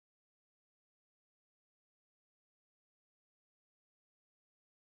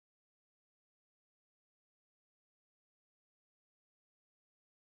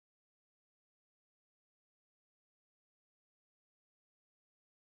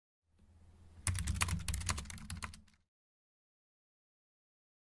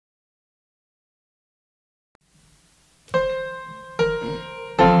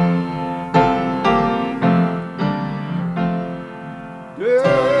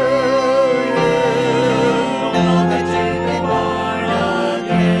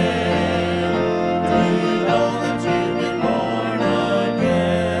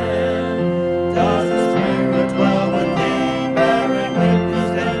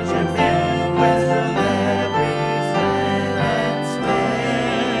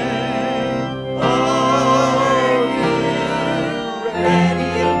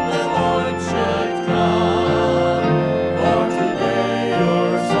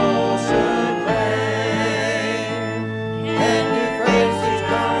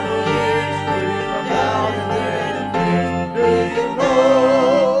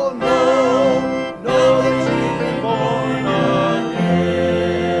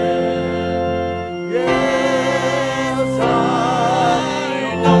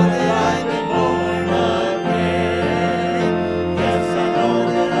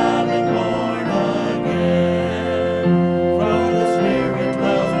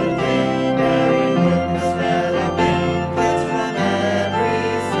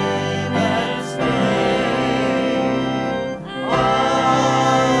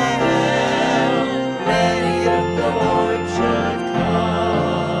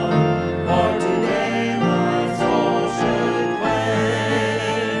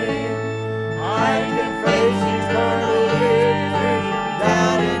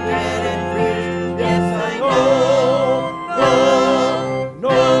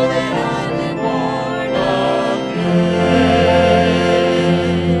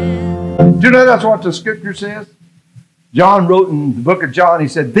Do you know that's what the scripture says? John wrote in the book of John, he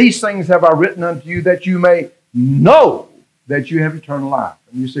said, these things have I written unto you that you may know that you have eternal life.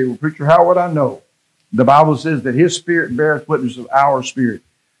 And you say, well, preacher, how would I know? The Bible says that his spirit beareth witness of our spirit,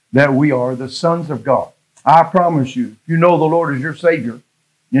 that we are the sons of God. I promise you, if you know the Lord as your Savior,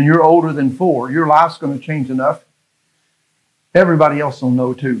 and you're older than 4, your life's going to change enough. Everybody else will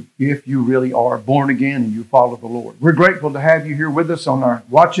know too, if you really are born again and you follow the Lord. We're grateful to have you here with us on our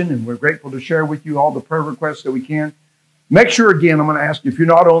watching, and we're grateful to share with you all the prayer requests that we can. Make sure, again, I'm going to ask you, if you're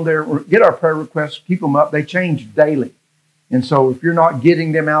not on there, get our prayer requests, keep them up. They change daily. And so if you're not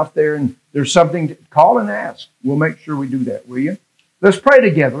getting them out there and there's something to call and ask, we'll make sure we do that, will you? Let's pray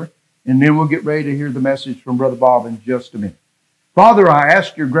together, and then we'll get ready to hear the message from Brother Bob in just a minute. Father, I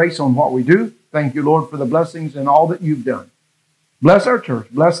ask your grace on what we do. Thank you, Lord, for the blessings and all that you've done. Bless our church.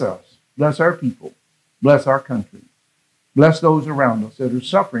 Bless us. Bless our people. Bless our country. Bless those around us that are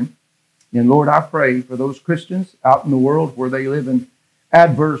suffering. And Lord, I pray for those Christians out in the world where they live in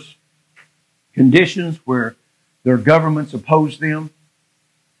adverse conditions, where their governments oppose them.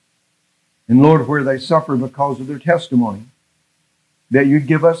 And Lord, where they suffer because of their testimony, that you'd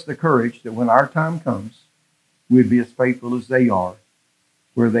give us the courage that when our time comes, we'd be as faithful as they are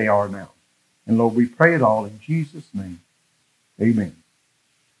where they are now. And Lord, we pray it all in Jesus' name. Amen.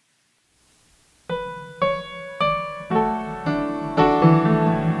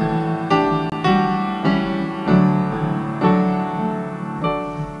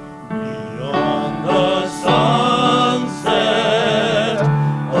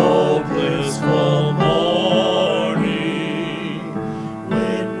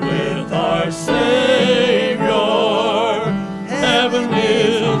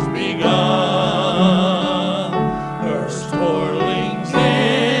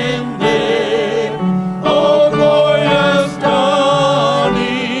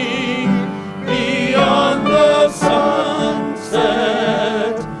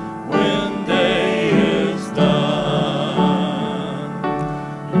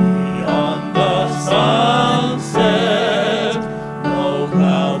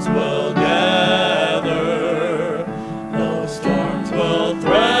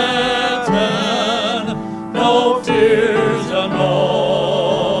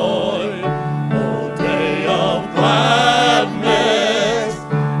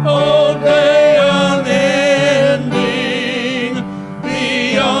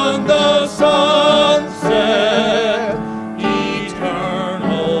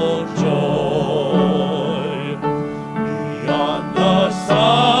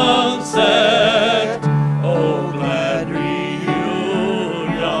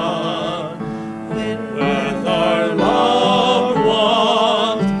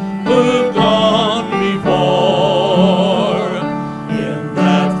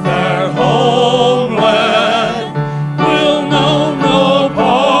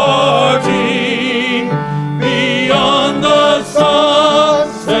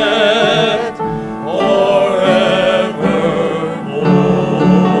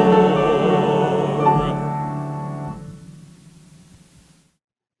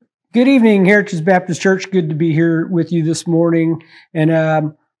 Good evening, Heritage Baptist Church. Good to be here with you this morning,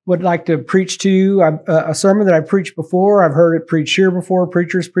 and would like to preach to you a sermon that I preached before. I've heard it preached here before.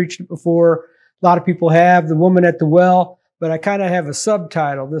 Preachers preached it before. A lot of people have. The Woman at the Well, but I kind of have a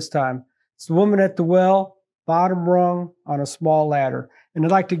subtitle this time. It's The Woman at the Well, Bottom Rung on a Small Ladder. And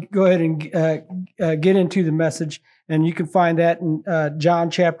I'd like to go ahead and get into the message, and you can find that in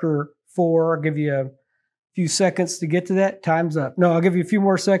John chapter 4. I'll give you a few seconds to get to that. Time's up. No, I'll give you a few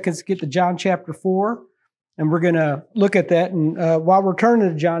more seconds to get to John chapter 4, and we're going to look at that. And while we're turning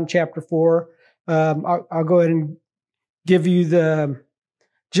to John chapter 4, I'll go ahead and give you the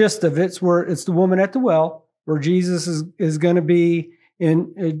gist of it. It's the woman at the well, where Jesus is going to be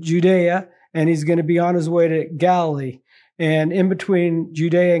in Judea, and he's going to be on his way to Galilee. And in between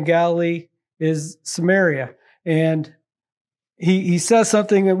Judea and Galilee is Samaria. And he says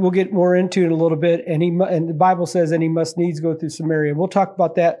something that we'll get more into in a little bit, and the Bible says, and he must needs go through Samaria. We'll talk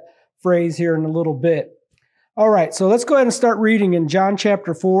about that phrase here in a little bit. All right, so let's go ahead and start reading in John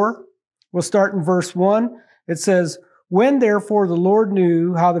chapter 4. We'll start in verse 1. It says, "When therefore the Lord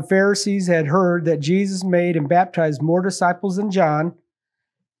knew how the Pharisees had heard that Jesus made and baptized more disciples than John,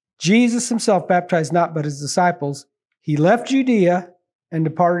 Jesus himself baptized not but his disciples, he left Judea and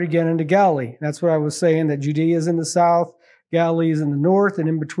departed again into Galilee." That's what I was saying, that Judea is in the south, Galilee is in the north, and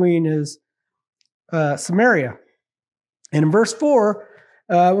in between is Samaria. And in verse 4,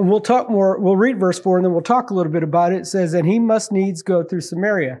 we'll talk more. We'll read verse 4, and then we'll talk a little bit about it. It says, "And he must needs go through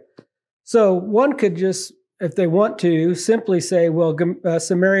Samaria." So one could just if they want to, simply say, well,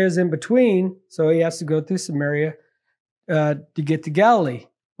 Samaria is in between, so he has to go through Samaria to get to Galilee.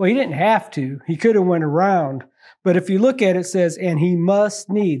 Well, he didn't have to. He could have went around. But if you look at it, it says, and he must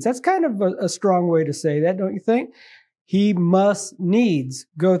needs. That's kind of a strong way to say that, don't you think? He must needs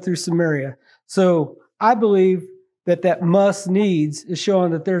go through Samaria. So I believe that must needs is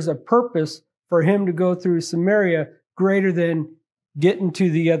showing that there's a purpose for him to go through Samaria greater than getting to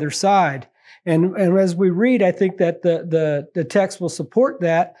the other side. And as we read, I think that the text will support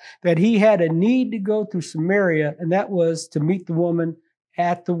that he had a need to go through Samaria, and that was to meet the woman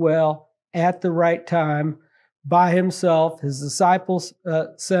at the well at the right time by himself. His disciples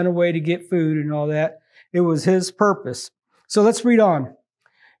sent away to get food and all that. It was his purpose. So let's read on.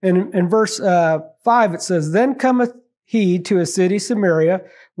 In verse 5, it says, Then cometh he to a city, Samaria,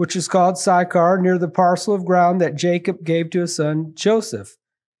 which is called Sychar, near the parcel of ground that Jacob gave to his son Joseph.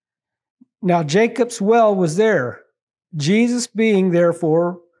 Now Jacob's well was there. Jesus, being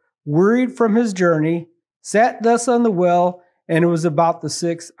therefore wearied from his journey, sat thus on the well, and it was about the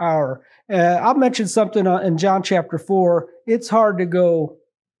 6th hour. I'll mention something in John chapter 4. It's hard to go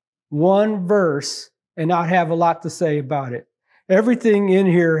one verse and not have a lot to say about it. Everything in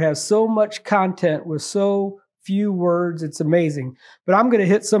here has so much content with so few words. It's amazing. But I'm going to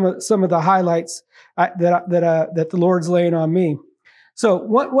hit some of the highlights that the Lord's laying on me. So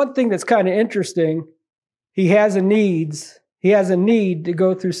one thing that's kind of interesting, he has a need to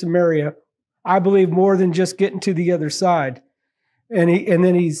go through Samaria. I believe more than just getting to the other side. And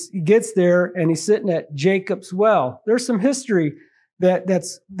then he gets there and he's sitting at Jacob's well. There's some history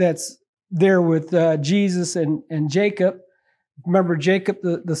that's there with Jesus and Jacob. Remember, Jacob,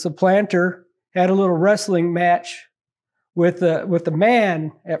 the supplanter, had a little wrestling match with a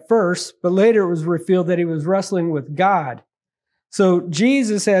man at first, but later it was revealed that he was wrestling with God. So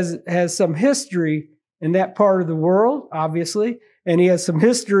Jesus has some history in that part of the world, obviously, and he has some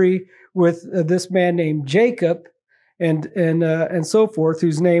history with this man named Jacob, and so forth,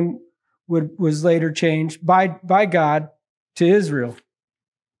 whose name was later changed by God to Israel.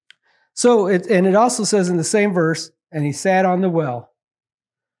 So it also says in the same verse, and he sat on the well.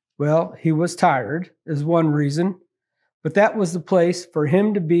 Well, he was tired, is one reason, but that was the place for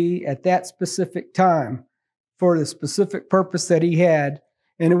him to be at that specific time for the specific purpose that he had,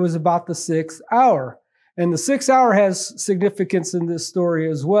 and it was about the 6th hour. And the 6th hour has significance in this story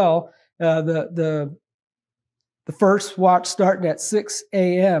as well. The first watch starting at 6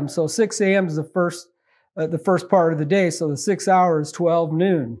 a.m. So 6 a.m. is the first part of the day. So the 6th hour is 12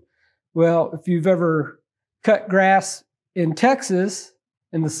 noon. Well, if you've ever cut grass in Texas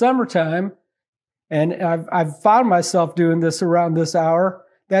in the summertime, and I've found myself doing this around this hour,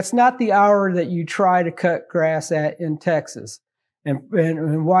 that's not the hour that you try to cut grass at in Texas.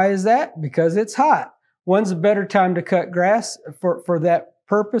 And why is that? Because it's hot. When's a better time to cut grass for that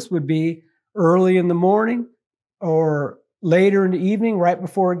purpose would be early in the morning or later in the evening, right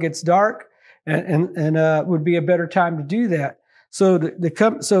before it gets dark, and would be a better time to do that. So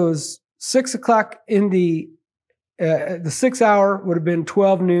so it's 6 o'clock in the 6th hour would have been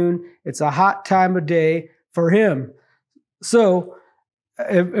 12 noon. It's a hot time of day for him. So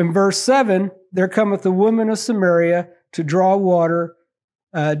in verse 7, there cometh the woman of Samaria to draw water.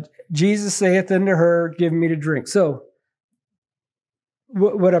 Jesus saith unto her, Give me to drink. So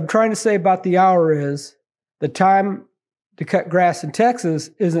what I'm trying to say about the hour is the time to cut grass in Texas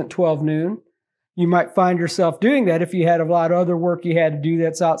isn't 12 noon. You might find yourself doing that if you had a lot of other work you had to do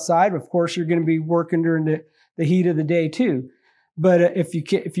that's outside. Of course, you're going to be working during the heat of the day too. But if you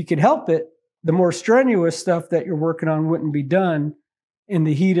can help it, the more strenuous stuff that you're working on wouldn't be done in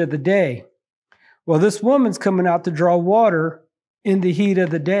the heat of the day. Well, this woman's coming out to draw water in the heat of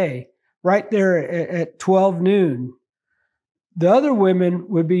the day, right there at 12 noon. The other women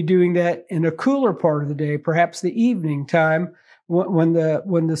would be doing that in a cooler part of the day, perhaps the evening time when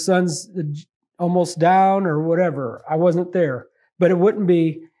the sun's almost down or whatever. I wasn't there, but it wouldn't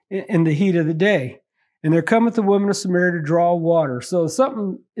be in the heat of the day. And there cometh the woman of Samaria to draw water. So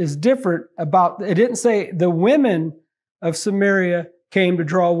something is different about it. Didn't say the women of Samaria came to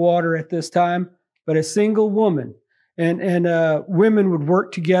draw water at this time, but a single woman. And women would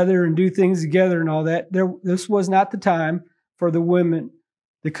work together and do things together and all that. This was not the time for the women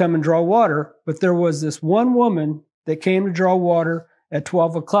to come and draw water, but there was this one woman that came to draw water at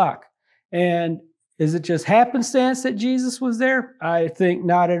 12 o'clock. And is it just happenstance that Jesus was there? I think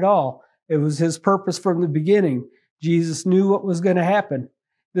not at all. It was his purpose from the beginning. Jesus knew what was going to happen.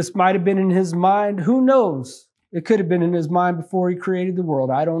 This might have been in his mind. Who knows? It could have been in his mind before he created the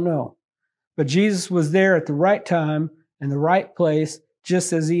world. I don't know. But Jesus was there at the right time in the right place,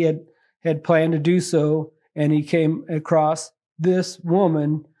 just as he had planned to do so and he came across this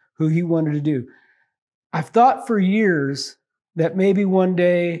woman who he wanted to do. I've thought for years that maybe one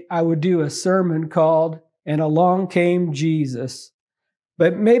day I would do a sermon called "And Along Came Jesus."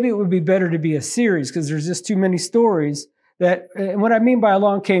 But maybe it would be better to be a series because there's just too many stories. And what I mean by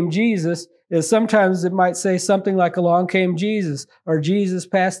 "Along Came Jesus" is sometimes it might say something like "Along came Jesus," or "Jesus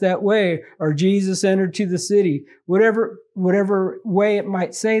passed that way," or "Jesus entered to the city." Whatever way it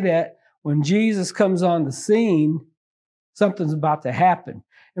might say that, when Jesus comes on the scene, something's about to happen.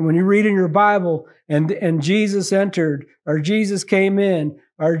 And when you read in your Bible, and Jesus entered, or Jesus came in,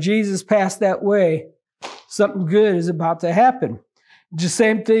 or Jesus passed that way, something good is about to happen. The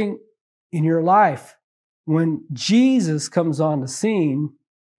same thing in your life. When Jesus comes on the scene,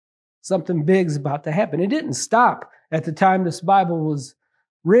 something big is about to happen. It didn't stop at the time this Bible was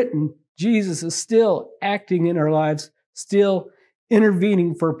written. Jesus is still acting in our lives, still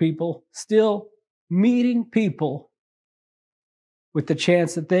intervening for people, still meeting people with the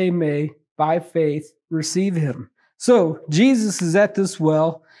chance that they may, by faith, receive him. So Jesus is at this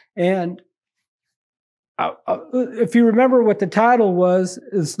well, and if you remember what the title was,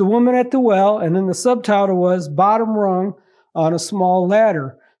 it's "The Woman at the Well," and then the subtitle was "Bottom Rung on a Small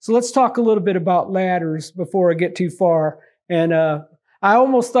Ladder." So let's talk a little bit about ladders before I get too far. And I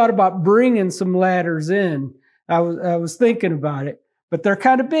almost thought about bringing some ladders in. I was thinking about it, but they're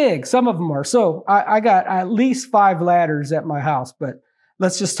kind of big. Some of them are. So I got at least 5 ladders at my house, but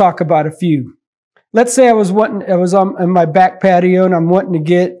let's just talk about a few. Let's say I was on my back patio and I'm wanting to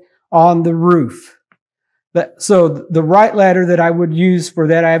get on the roof. So the right ladder that I would use for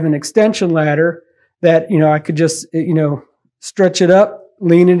that, I have an extension ladder that, I could just, stretch it up,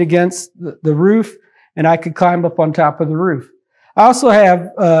 lean it against the roof, and I could climb up on top of the roof. I also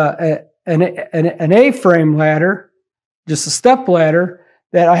have an A-frame ladder, just a step ladder,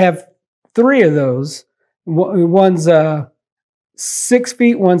 that I have 3 of those. One's 6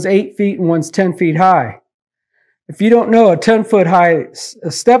 feet, one's 8 feet, and one's 10 feet high. If you don't know, a 10-foot high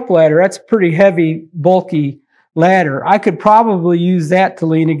step ladder, that's a pretty heavy, bulky ladder. I could probably use that to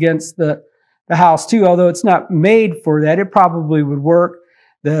lean against the house too, although it's not made for that. It probably would work.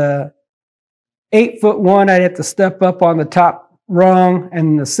 The 8-foot one, I'd have to step up on the top rung,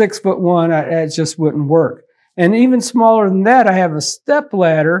 and the 6-foot one, it just wouldn't work. And even smaller than that, I have a step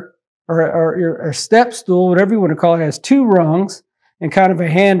ladder or step stool, whatever you want to call it. It has 2 rungs and kind of a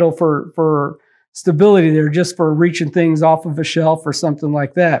handle for stability there, just for reaching things off of a shelf or something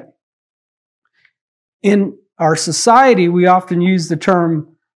like that. In our society, we often use the term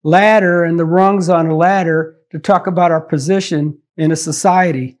ladder and the rungs on a ladder to talk about our position in a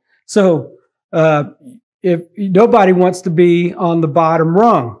society. So if nobody wants to be on the bottom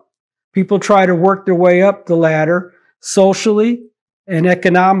rung, people try to work their way up the ladder socially and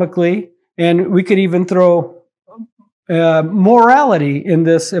economically, and we could even throw morality in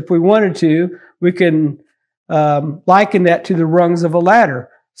this if we wanted to. We can liken that to the rungs of a ladder.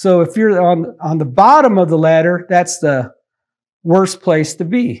 So if you're on the bottom of the ladder, that's the worst place to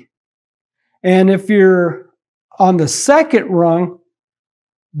be. And if you're on the second rung,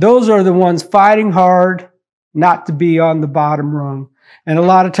 those are the ones fighting hard not to be on the bottom rung. And a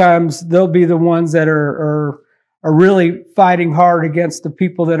lot of times they'll be the ones that are really fighting hard against the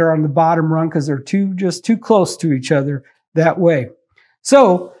people that are on the bottom rung because they're just too close to each other that way.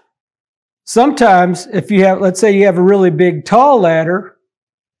 So sometimes if you have, let's say you have a really big tall ladder,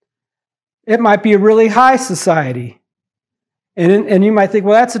 it might be a really high society. And you might think,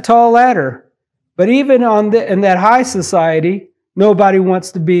 well, that's a tall ladder. But even in that high society, nobody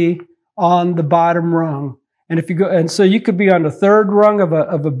wants to be on the bottom rung. And so you could be on the 3rd rung of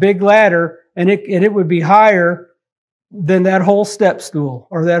a big ladder, and it would be higher than that whole step stool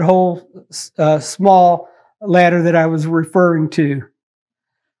or that whole small ladder that I was referring to.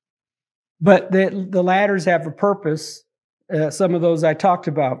 But the ladders have a purpose. Some of those I talked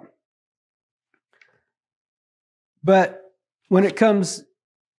about. But when it comes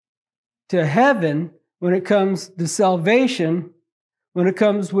to heaven, when it comes to salvation, when it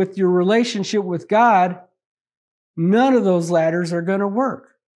comes with your relationship with God, none of those ladders are going to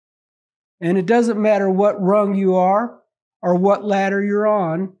work. And it doesn't matter what rung you are or what ladder you're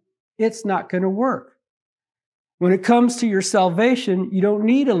on, it's not going to work. When it comes to your salvation, you don't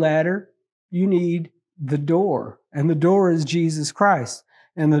need a ladder, you need the door. And the door is Jesus Christ.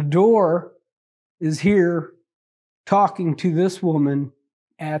 And the door is here talking to this woman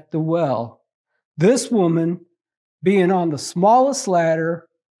at the well. This woman being on the smallest ladder,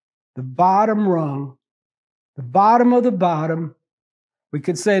 the bottom rung, the bottom of the bottom, we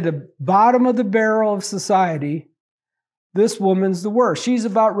could say the bottom of the barrel of society, this woman's the worst. She's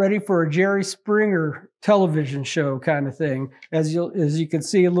about ready for a Jerry Springer television show kind of thing, as you can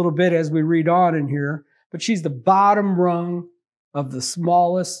see a little bit as we read on in here. But she's the bottom rung of the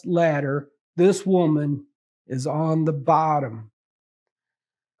smallest ladder. This woman is on the bottom.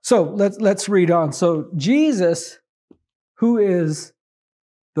 So let's read on. So Jesus, who is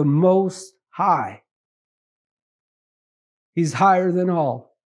the most high, he's higher than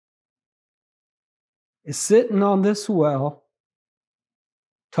all, is sitting on this well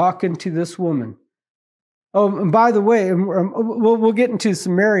talking to this woman. Oh, and by the way, we'll get into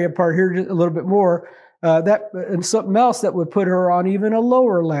Samaria part here just a little bit more. And something else that would put her on even a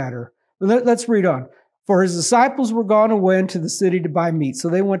lower ladder. Let's read on. For his disciples were gone away into the city to buy meat, so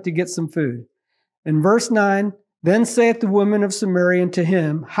they went to get some food. In verse 9, then saith the woman of Samaria unto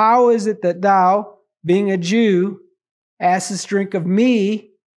him, how is it that thou, being a Jew, askest drink of me,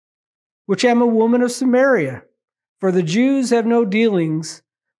 which am a woman of Samaria? For the Jews have no dealings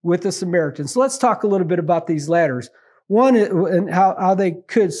with the Samaritans. So let's talk a little bit about these ladders. One, and how they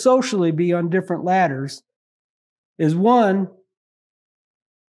could socially be on different ladders, is one,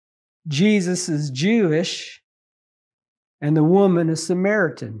 Jesus is Jewish and the woman is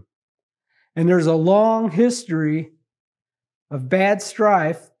Samaritan. And there's a long history of bad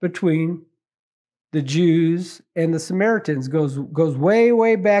strife between the Jews and the Samaritans. Goes way,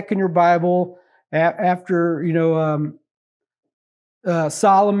 way back in your Bible. After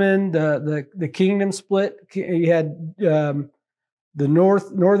Solomon, the kingdom split. You had the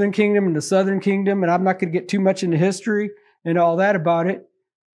northern kingdom and the southern kingdom, and I'm not going to get too much into history and all that about it.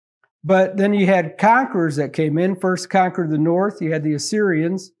 But then you had conquerors that came in. First conquered the north. You had the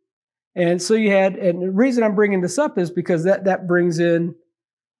Assyrians. And so you had, and the reason I'm bringing this up is because that brings in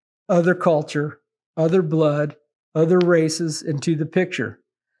other culture, other blood, other races into the picture.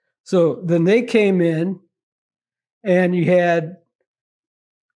 So then they came in, and you had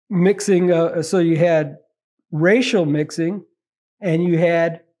mixing, so you had racial mixing, and you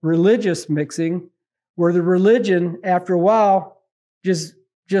had religious mixing, where the religion, after a while, just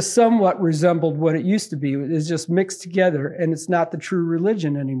somewhat resembled what it used to be. It's just mixed together, and it's not the true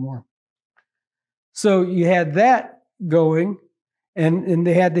religion anymore. So you had that going, and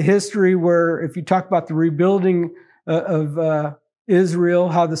they had the history where, if you talk about the rebuilding of Israel,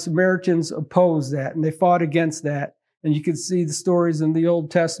 how the Samaritans opposed that, and they fought against that. And you can see the stories in the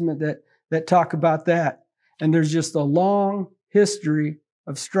Old Testament that talk about that. And there's just a long history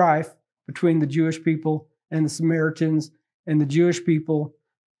of strife between the Jewish people and the Samaritans. And the Jewish people,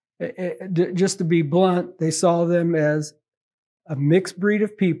 just to be blunt, they saw them as a mixed breed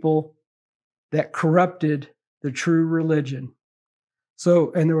of people that corrupted the true religion.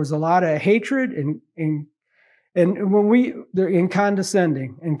 So, and there was a lot of hatred and when they're in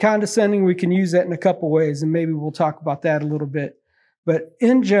condescending. And condescending, we can use that in a couple ways, and maybe we'll talk about that a little bit. But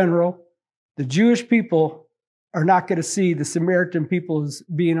in general, the Jewish people are not going to see the Samaritan people as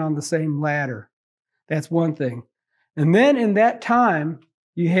being on the same ladder. That's one thing. And then in that time,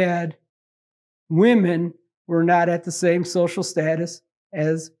 you had women were not at the same social status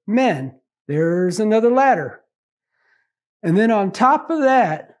as men. There's another ladder. And then on top of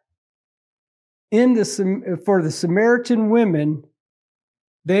that, for the Samaritan women,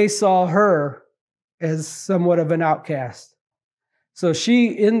 they saw her as somewhat of an outcast. So she,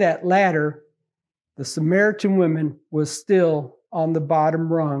 in that ladder, the Samaritan woman was still on the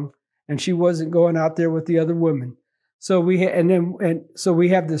bottom rung, and she wasn't going out there with the other women. So we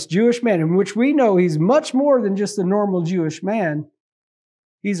have this Jewish man, in which we know he's much more than just a normal Jewish man.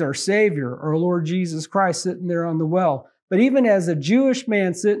 He's our Savior, our Lord Jesus Christ, sitting there on the well. But even as a Jewish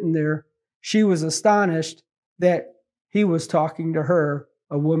man sitting there, she was astonished that he was talking to her,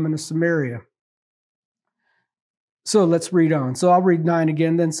 a woman of Samaria. So let's read on. So I'll read 9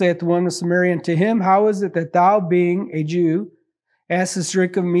 again. Then saith the woman of Samaria unto him, how is it that thou, being a Jew, askest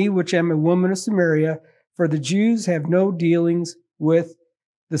drink of me, which am a woman of Samaria? For the Jews have no dealings with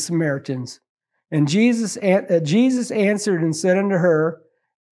the Samaritans. And Jesus answered and said unto her,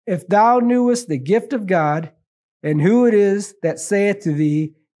 if thou knewest the gift of God, and who it is that saith to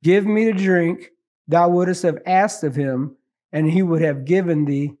thee, give me to drink, thou wouldst have asked of him, and he would have given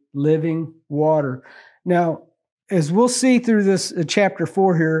thee living water. Now, as we'll see through this chapter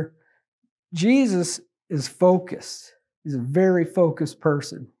 4 here, Jesus is focused. He's a very focused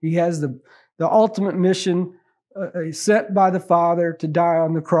person. He has the ultimate mission sent by the Father to die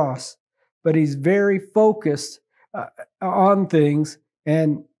on the cross. But he's very focused on things,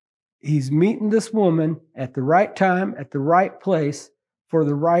 and he's meeting this woman at the right time, at the right place, for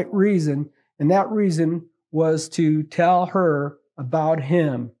the right reason. And that reason was to tell her about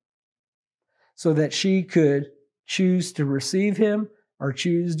him so that she could choose to receive him or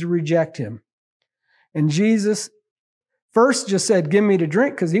choose to reject him. And Jesus first just said, give me to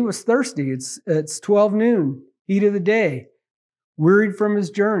drink, because he was thirsty. It's 12 noon, heat of the day, wearied from his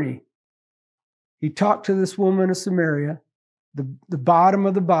journey. He talked to this woman of Samaria, the bottom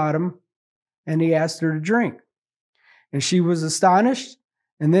of the bottom, and he asked her to drink. And she was astonished.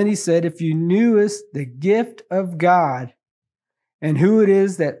 And then he said, if you knewest the gift of God, and who it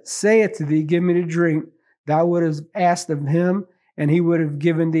is that saith to thee, give me to drink, thou would have asked of him, and he would have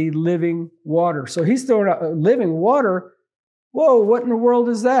given thee living water. So he's throwing out living water. Whoa, what in the world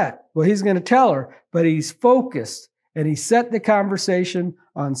is that? Well, he's going to tell her, but he's focused, and he set the conversation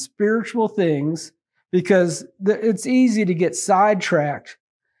on spiritual things, because it's easy to get sidetracked,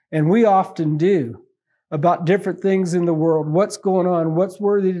 and we often do, about different things in the world, what's going on, what's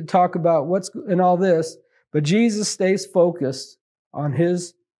worthy to talk about, and all this. But Jesus stays focused on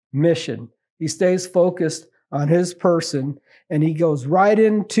his mission. He stays focused on his person, and he goes right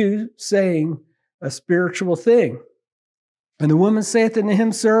into saying a spiritual thing. And the woman saith unto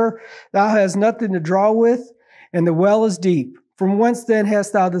him, Sir, thou hast nothing to draw with, and the well is deep. From whence then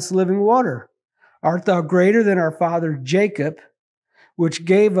hast thou this living water? Art thou greater than our father Jacob, which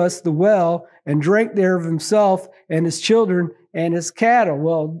gave us the well, and drank there of himself and his children and his cattle?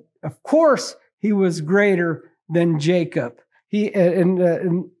 Well, of course he was greater than Jacob.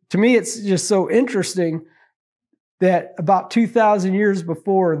 And to me, it's just so interesting that about 2,000 years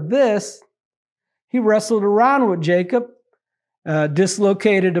before this, he wrestled around with Jacob,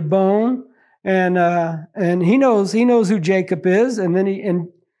 dislocated a bone, and he knows who Jacob is. And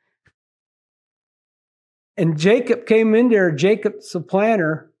then and Jacob came in there, Jacob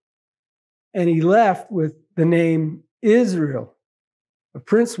supplanter, and he left with the name Israel, a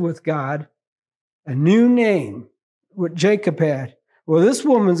prince with God, a new name, what Jacob had. Well, this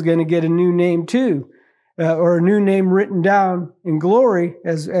woman's going to get a new name too, or a new name written down in glory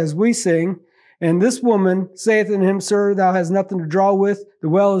as we sing. And this woman saith unto him, Sir, thou hast nothing to draw with. The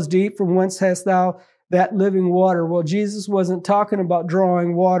well is deep. From whence hast thou that living water? Well, Jesus wasn't talking about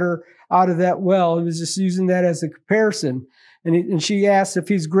drawing water out of that well. He was just using that as a comparison. And she asked if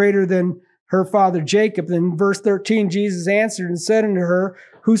he's greater than her father Jacob. Then in verse 13, Jesus answered and said unto her,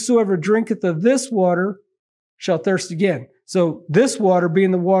 Whosoever drinketh of this water shall thirst again. So this water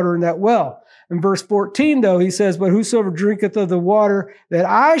being the water in that well. In verse 14, though, he says, But whosoever drinketh of the water that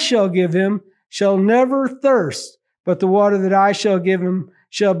I shall give him shall never thirst, but the water that I shall give him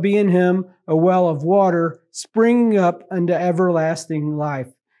shall be in him a well of water springing up unto everlasting life.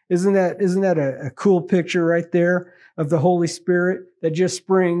 Isn't that a cool picture right there of the Holy Spirit that just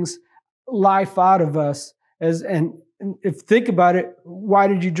springs life out of us? And if think about it, why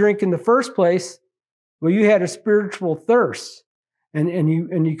did you drink in the first place? Well, you had a spiritual thirst. And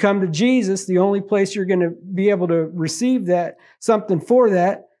you come to Jesus, the only place you're going to be able to receive that, something for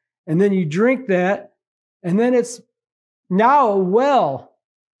that, and then you drink that, and then it's now a well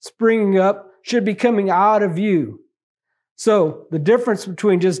springing up, should be coming out of you. So the difference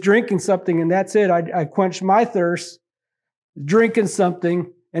between just drinking something and that's it, I quench my thirst, drinking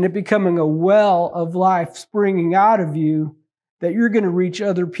something and it becoming a well of life springing out of you, that you're going to reach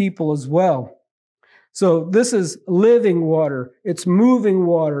other people as well. So this is living water. It's moving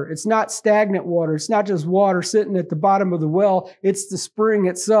water. It's not stagnant water. It's not just water sitting at the bottom of the well. It's the spring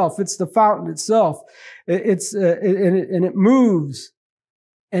itself. It's the fountain itself. And it moves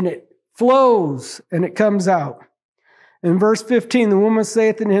and it flows and it comes out. In verse 15, the woman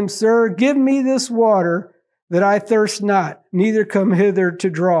saith unto him, Sir, give me this water that I thirst not, neither come hither to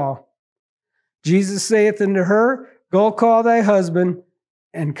draw. Jesus saith unto her, Go call thy husband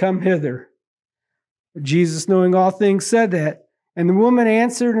and come hither. Jesus, knowing all things, said that. And the woman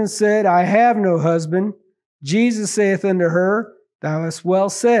answered and said, I have no husband. Jesus saith unto her, Thou hast well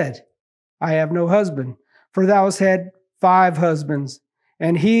said, I have no husband. For thou hast had 5 husbands,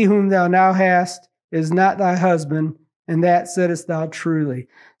 and he whom thou now hast is not thy husband, and that saidest thou truly.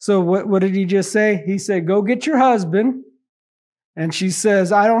 So what did he just say? He said, Go get your husband. And she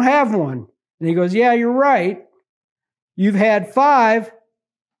says, I don't have one. And he goes, Yeah, you're right. You've had 5.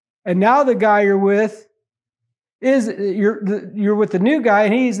 And now the guy you're with you're with the new guy,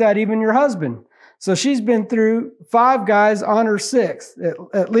 and he's not even your husband. So she's been through 5 guys on her 6th,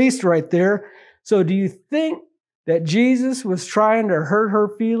 at least right there. So do you think that Jesus was trying to hurt her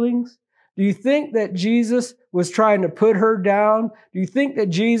feelings? Do you think that Jesus was trying to put her down? Do you think that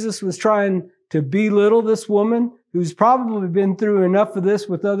Jesus was trying to belittle this woman who's probably been through enough of this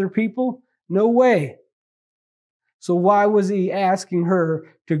with other people? No way. So why was he asking her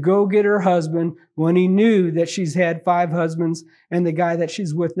to go get her husband when he knew that she's had 5 husbands and the guy that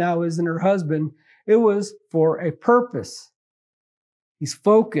she's with now isn't her husband? It was for a purpose. He's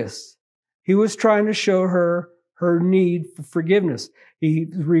focused. He was trying to show her her need for forgiveness. He's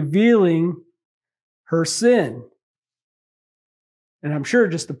revealing her sin. And I'm sure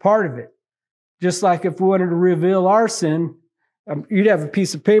just a part of it. Just like if we wanted to reveal our sin, you'd have a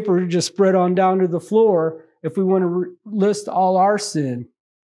piece of paper just spread on down to the floor if we want to list all our sin.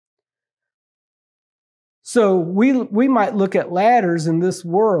 So we might look at ladders in this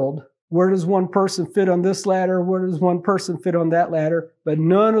world. Where does one person fit on this ladder? Where does one person fit on that ladder? But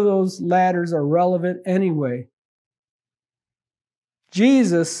none of those ladders are relevant anyway.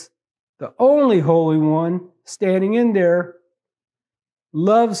 Jesus, the only Holy One, standing in there,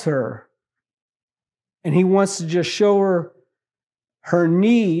 loves her. And he wants to just show her her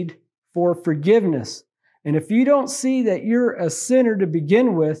need for forgiveness. And if you don't see that you're a sinner to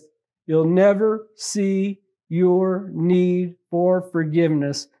begin with, you'll never see your need for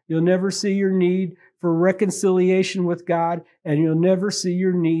forgiveness. You'll never see your need for reconciliation with God, and you'll never see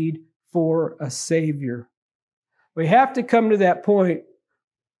your need for a Savior. We have to come to that point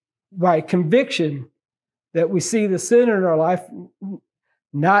by conviction that we see the sin in our life,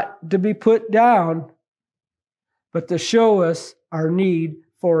 not to be put down, but to show us our need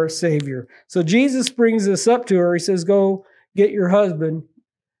for a Savior. So Jesus brings this up to her. He says, go get your husband,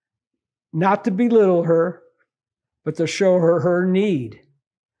 not to belittle her, but to show her her need.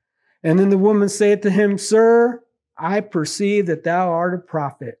 And then the woman saith to him, Sir, I perceive that thou art a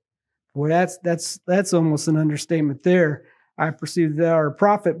prophet. Boy, that's almost an understatement there. I perceive that thou art a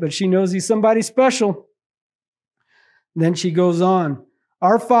prophet, but she knows he's somebody special. Then she goes on,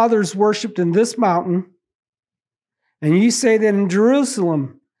 Our fathers worshipped in this mountain, and ye say that in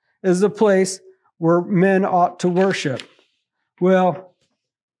Jerusalem is the place where men ought to worship. Well,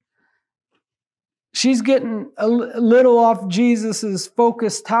 she's getting a little off Jesus'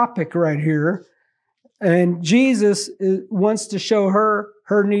 focus topic right here. And Jesus wants to show her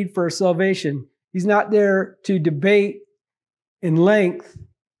her need for salvation. He's not there to debate in length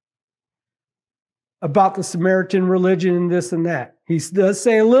about the Samaritan religion and this and that. He does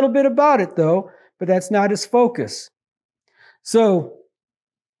say a little bit about it, though, but that's not his focus. So,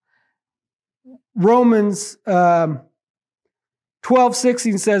 Romans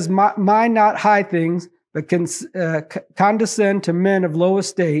 12:16 says, Mind not high things, but condescend to men of low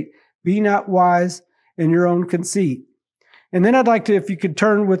estate. Be not wise in your own conceit. And then I'd like to, if you could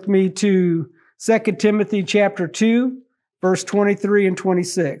turn with me to 2 Timothy chapter 2, verse 23 and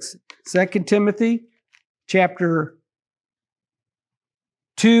 26. 2 Timothy chapter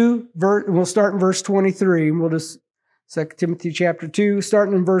 2, we'll start in verse 23, and we'll just, 2 Timothy chapter 2,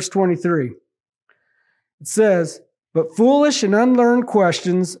 starting in verse 23. It says, But foolish and unlearned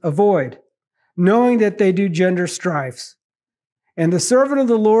questions avoid, knowing that they do gender strifes. And the servant of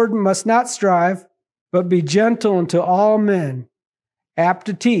the Lord must not strive, but be gentle unto all men, apt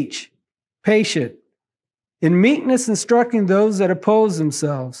to teach, patient, in meekness instructing those that oppose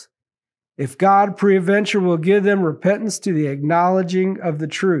themselves, if God peradventure will give them repentance to the acknowledging of the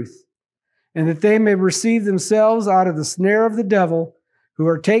truth, and that they may receive themselves out of the snare of the devil, who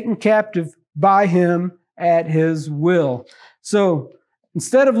are taken captive by him at his will. So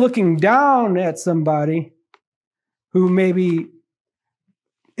instead of looking down at somebody who maybe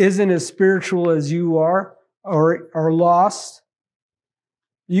isn't as spiritual as you are or are lost,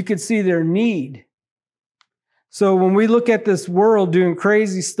 you could see their need. So when we look at this world doing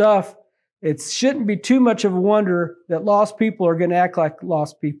crazy stuff, it shouldn't be too much of a wonder that lost people are going to act like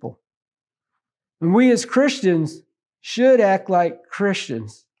lost people. And we as Christians should act like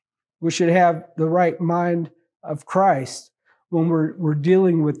Christians. We should have the right mind of Christ when we're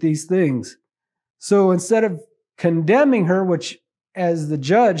dealing with these things. So instead of condemning her, which as the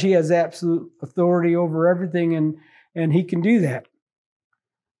judge, he has absolute authority over everything, and he can do that.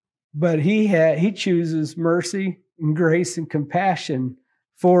 But he chooses mercy and grace and compassion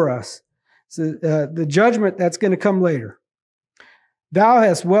for us. So the judgment, that's going to come later. Thou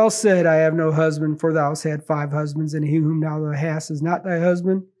hast well said, I have no husband, for thou hast had 5 husbands, and he whom thou hast is not thy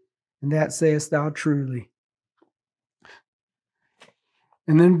husband, and that sayest thou truly.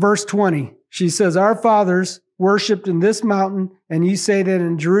 And then verse 20, she says, Our fathers worshipped in this mountain, and ye say that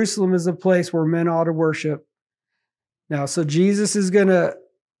in Jerusalem is a place where men ought to worship. Now, so Jesus is going to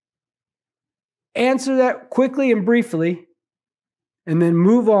answer that quickly and briefly, and then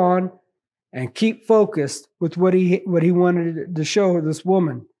move on and keep focused with what he wanted to show this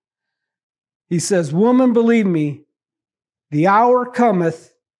woman. He says, Woman, believe me, the hour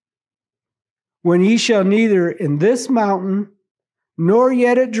cometh when ye shall neither in this mountain nor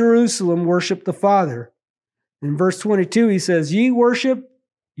yet at Jerusalem worship the Father. In verse 22, he says, Ye worship,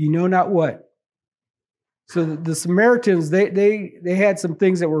 ye know not what. So the Samaritans, they had some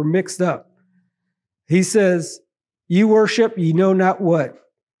things that were mixed up. He says, you worship, you know not what.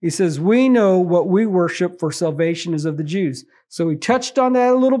 He says, we know what we worship, for salvation is of the Jews. So he touched on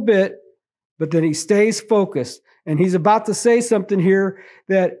that a little bit, but then he stays focused. And he's about to say something here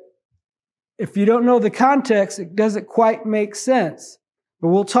that if you don't know the context, it doesn't quite make sense. But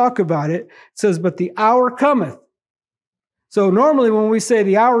we'll talk about it. It says, but the hour cometh. So normally when we say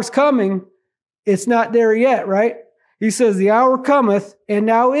the hour's coming, it's not there yet, right? He says, the hour cometh and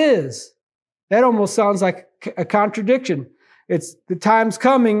now is. That almost sounds like a contradiction. It's the time's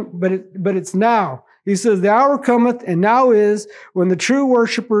coming, but it's now. He says, the hour cometh and now is, when the true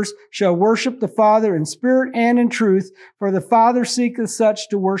worshipers shall worship the Father in spirit and in truth, for the Father seeketh such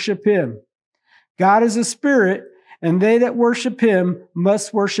to worship him. God is a spirit, and they that worship him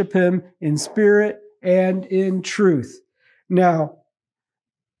must worship him in spirit and in truth. Now,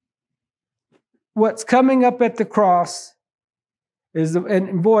 what's coming up at the cross is,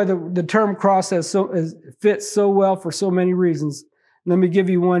 the term cross fits so well for so many reasons. Let me give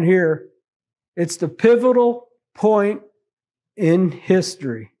you one here. It's the pivotal point in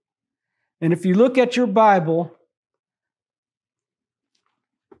history. And if you look at your Bible,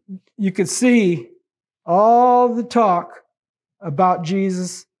 you can see all the talk about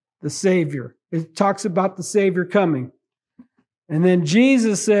Jesus, the Savior. It talks about the Savior coming. And then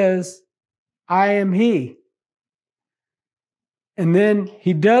Jesus says, I am he. And then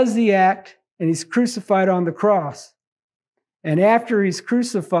he does the act, and he's crucified on the cross. And after he's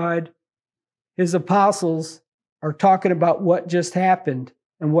crucified, his apostles are talking about what just happened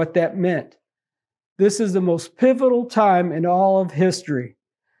and what that meant. This is the most pivotal time in all of history.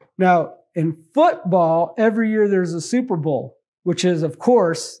 Now, in football, every year there's a Super Bowl, which is, of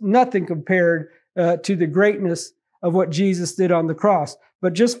course, nothing compared to the greatness of what Jesus did on the cross.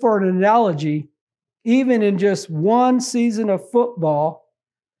 But just for an analogy, even in just one season of football,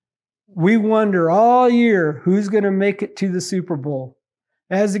 we wonder all year who's going to make it to the Super Bowl.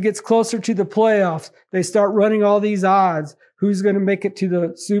 As it gets closer to the playoffs, they start running all these odds. Who's going to make it to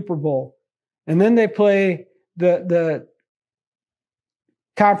the Super Bowl? And then they play the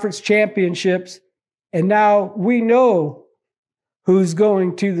conference championships, and now we know who's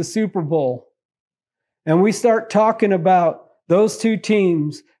going to the Super Bowl. And we start talking about those two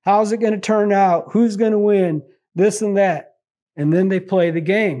teams. How's it going to turn out? Who's going to win? This and that. And then they play the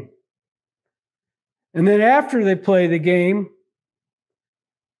game. And then after they play the game,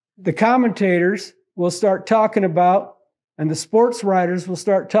 the commentators will start talking about, and the sports writers will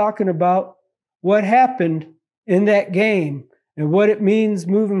start talking about what happened in that game and what it means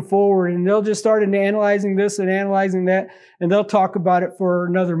moving forward. And they'll just start analyzing this and analyzing that, and they'll talk about it for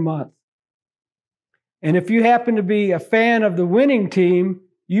another month. And if you happen to be a fan of the winning team,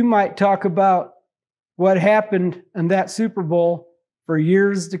 you might talk about what happened in that Super Bowl for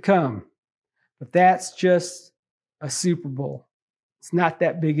years to come. But that's just a Super Bowl. It's not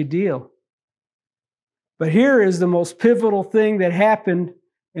that big a deal. But here is the most pivotal thing that happened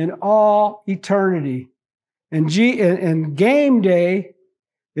in all eternity. And game day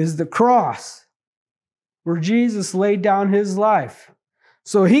is the cross, where Jesus laid down his life.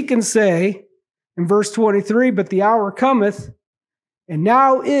 So he can say in verse 23, but the hour cometh, and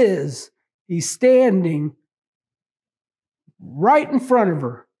now is, he's standing right in front of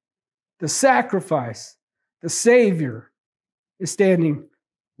her. The sacrifice, the Savior, is standing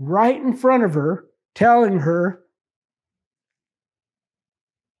right in front of her, telling her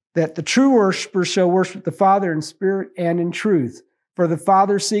that the true worshipers shall worship the Father in spirit and in truth. For the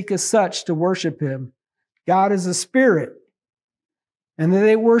Father seeketh such to worship him. God is a spirit, and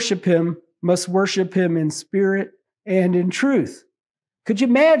they worship him must worship him in spirit and in truth. Could you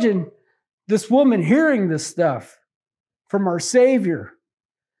imagine this woman hearing this stuff from our Savior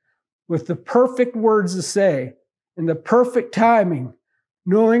with the perfect words to say and the perfect timing,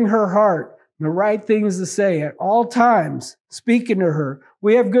 knowing her heart, the right things to say at all times, speaking to her?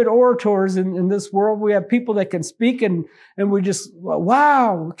 We have good orators in this world. We have people that can speak, and we just,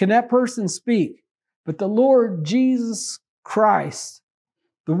 wow, can that person speak? But the Lord Jesus Christ,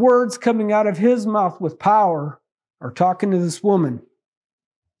 the words coming out of his mouth with power, are talking to this woman.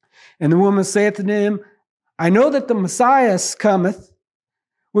 And the woman saith to him, I know that the Messiah cometh,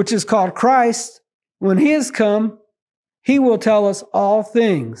 which is called Christ. When he is come, he will tell us all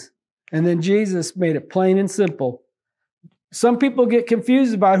things. And then Jesus made it plain and simple. Some people get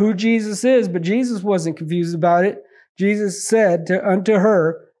confused about who Jesus is, but Jesus wasn't confused about it. Jesus said unto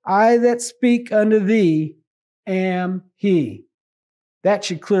her, I that speak unto thee am he. That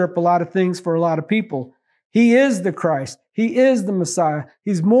should clear up a lot of things for a lot of people. He is the Christ. He is the Messiah.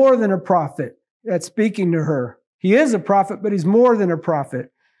 He's more than a prophet. that's speaking to her. He is a prophet, but he's more than a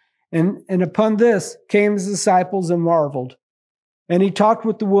prophet. And upon this came his disciples and marveled. And he talked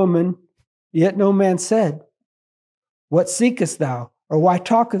with the woman, yet no man said, What seekest thou? Or why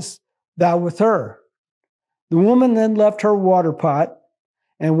talkest thou with her? The woman then left her water pot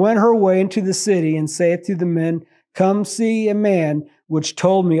and went her way into the city and saith to the men, Come see a man which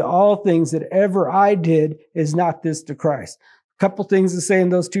told me all things that ever I did. Is not this the Christ? A couple things to say in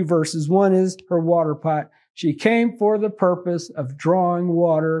those two verses. One is her water pot. She came for the purpose of drawing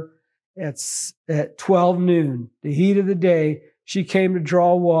water at 12 noon, the heat of the day. She came to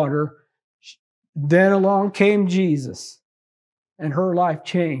draw water. Then along came Jesus, and her life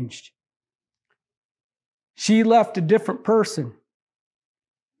changed. She left a different person.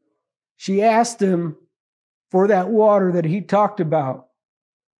 She asked him for that water that he talked about,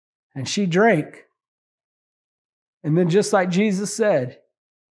 and she drank. And then just like Jesus said,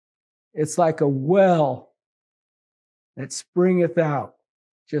 it's like a well that springeth out,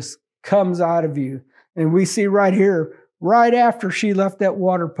 just comes out of you. And we see right here, right after she left that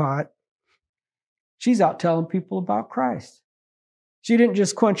water pot, she's out telling people about Christ. She didn't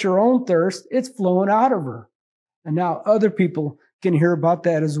just quench her own thirst, it's flowing out of her. And now other people can hear about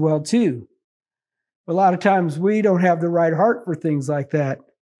that as well too. A lot of times we don't have the right heart for things like that.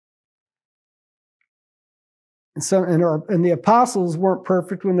 And the apostles weren't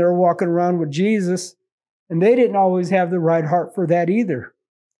perfect when they were walking around with Jesus, and they didn't always have the right heart for that either.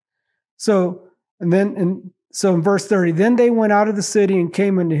 So in verse 30, then they went out of the city and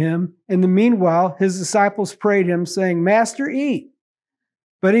came unto him. In the meanwhile, his disciples prayed him, saying, Master, eat.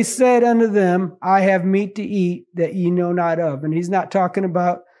 But he said unto them, I have meat to eat that ye know not of. And he's not talking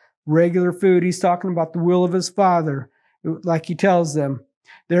about regular food. He's talking about the will of his Father, like he tells them.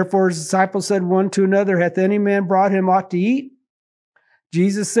 Therefore his disciples said one to another, Hath any man brought him aught to eat?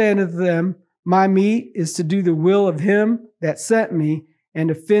 Jesus said unto them, My meat is to do the will of him that sent me, and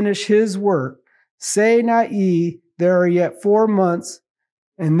to finish his work. Say not ye, There are yet 4 months,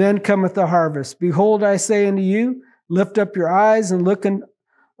 and then cometh the harvest. Behold, I say unto you, Lift up your eyes and look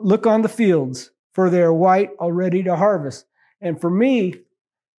on the fields, for they are white already to harvest. And for me,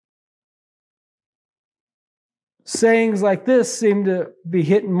 sayings like this seem to be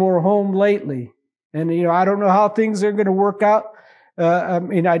hitting more home lately. And, I don't know how things are going to work out.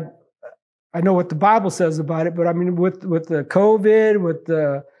 I know what the Bible says about it, but with the COVID, with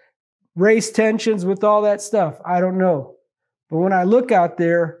the race tensions, with all that stuff, I don't know. But when I look out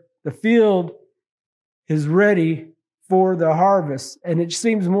there, the field is ready for the harvest. And it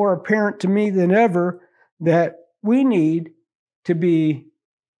seems more apparent to me than ever that we need to be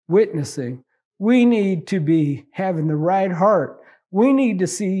witnessing. We need to be having the right heart. We need to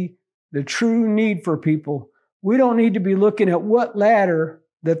see the true need for people. We don't need to be looking at what ladder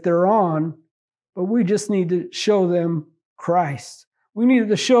that they're on, but we just need to show them Christ. We need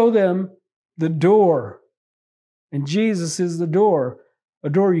to show them the door. And Jesus is the door. A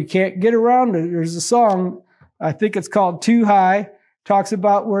door you can't get around it. There's a song, I think it's called Too High, talks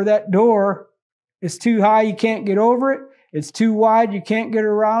about where that door is too high, you can't get over it. It's too wide, you can't get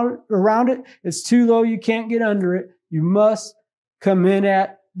around it. It's too low, you can't get under it. You must come in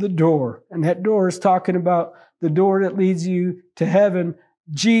at the door. And that door is talking about the door that leads you to heaven.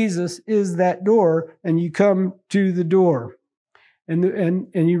 Jesus is that door, and you come to the door.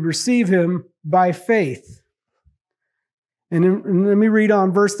 And you receive him by faith. And let me read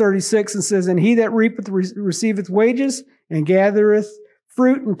on verse 36. It says, And he that reapeth receiveth wages, and gathereth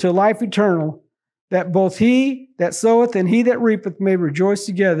fruit unto life eternal, that both he that soweth and he that reapeth may rejoice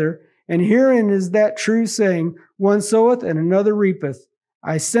together. And herein is that true saying, One soweth and another reapeth.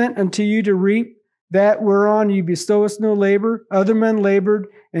 I sent unto you to reap that whereon you bestowest no labor. Other men labored,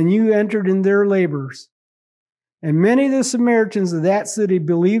 and you entered in their labors. And many of the Samaritans of that city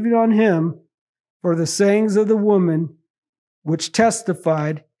believed on him for the sayings of the woman, which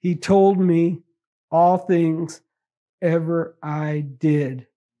testified, He told me all things ever I did.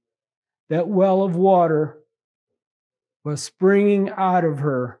 That well of water was springing out of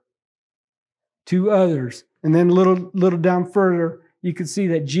her to others. And then a little down further, you can see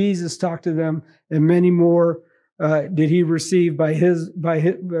that Jesus talked to them, and many more did he receive by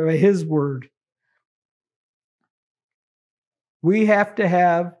his word. We have to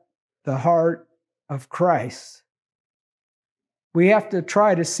have the heart of Christ. We have to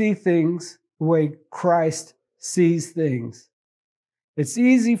try to see things the way Christ sees things. It's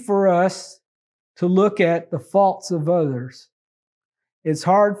easy for us to look at the faults of others. It's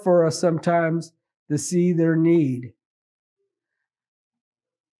hard for us sometimes to see their need.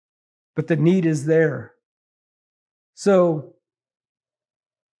 But the need is there. So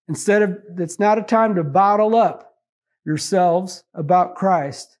It's not a time to bottle up yourselves about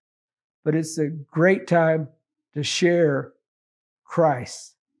Christ, but it's a great time to share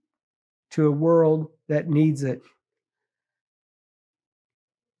Christ to a world that needs it.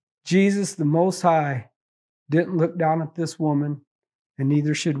 Jesus, the Most High, didn't look down at this woman, and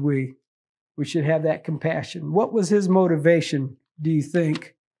neither should we. We should have that compassion. What was his motivation, do you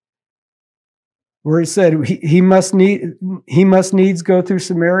think? Where he said he must needs go through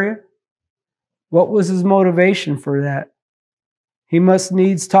Samaria? What was his motivation for that? He must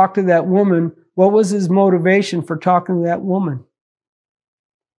needs talk to that woman. What was his motivation for talking to that woman?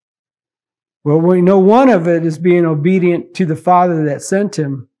 Well, we know one of it is being obedient to the Father that sent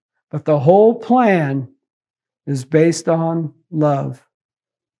him, but the whole plan is based on love.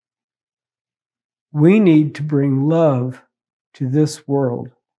 We need to bring love to this world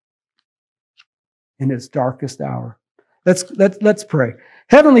in its darkest hour. Let's pray.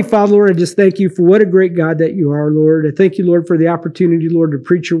 Heavenly Father, Lord, I just thank you for what a great God that you are, Lord. I thank you, Lord, for the opportunity, Lord, to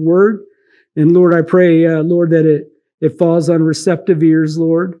preach your word. And Lord, I pray, Lord, that it falls on receptive ears,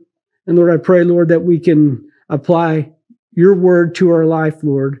 Lord. And Lord, I pray, Lord, that we can apply your word to our life,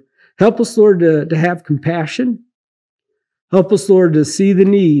 Lord. Help us, Lord, to have compassion. Help us, Lord, to see the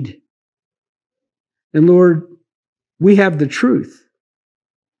need. And Lord, we have the truth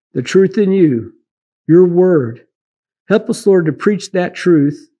in you, your word. Help us, Lord, to preach that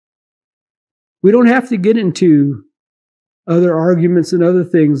truth. We don't have to get into other arguments and other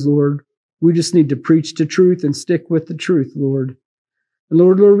things, Lord. We just need to preach the truth and stick with the truth, Lord. And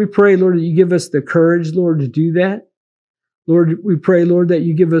Lord, we pray, Lord, that you give us the courage, Lord, to do that. Lord, we pray, Lord, that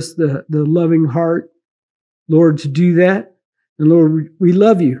you give us the loving heart, Lord, to do that. And Lord, we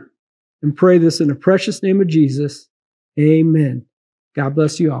love you and pray this in the precious name of Jesus. Amen. God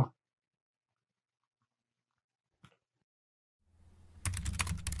bless you all.